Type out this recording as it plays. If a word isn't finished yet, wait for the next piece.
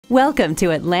Welcome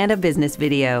to Atlanta Business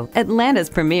Video, Atlanta's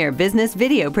premier business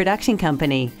video production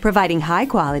company, providing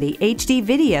high-quality HD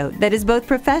video that is both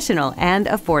professional and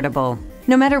affordable.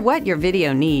 No matter what your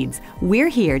video needs, we're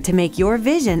here to make your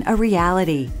vision a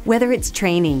reality, whether it's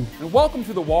training, And welcome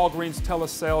to the Walgreens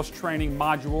Telesales Training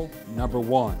Module number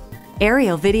 1.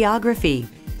 aerial videography,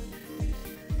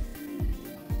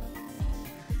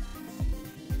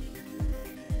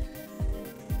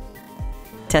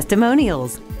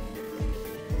 testimonials,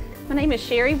 My name is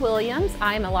Sherry Williams.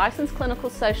 I am a licensed clinical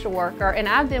social worker, and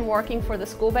I've been working for the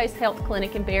School-Based Health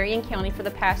Clinic in Berrien County for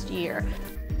the past year.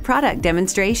 product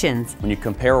demonstrations, When you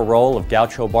compare a roll of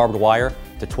Gaucho barbed wire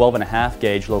to 12.5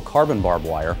 gauge low carbon barbed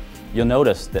wire, you'll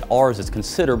notice that ours is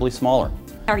considerably smaller.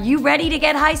 Are you ready to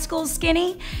get high school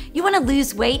skinny? You want to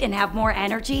lose weight and have more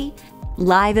energy?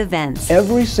 live events,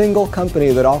 Every single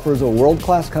company that offers a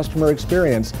world-class customer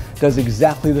experience does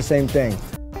exactly the same thing.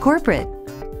 corporate,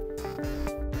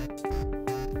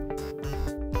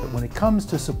 When it comes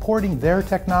to supporting their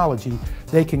technology,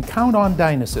 they can count on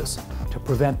Dynasis to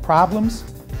prevent problems,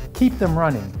 keep them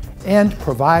running, and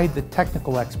provide the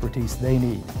technical expertise they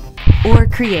need. or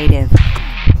creative.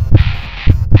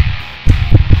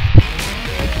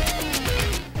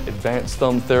 Advanced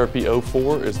Thumb Therapy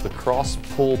 04 is the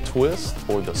cross-pull twist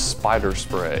or the spider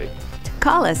spray.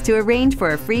 Call us to arrange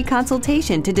for a free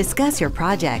consultation to discuss your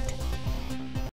project.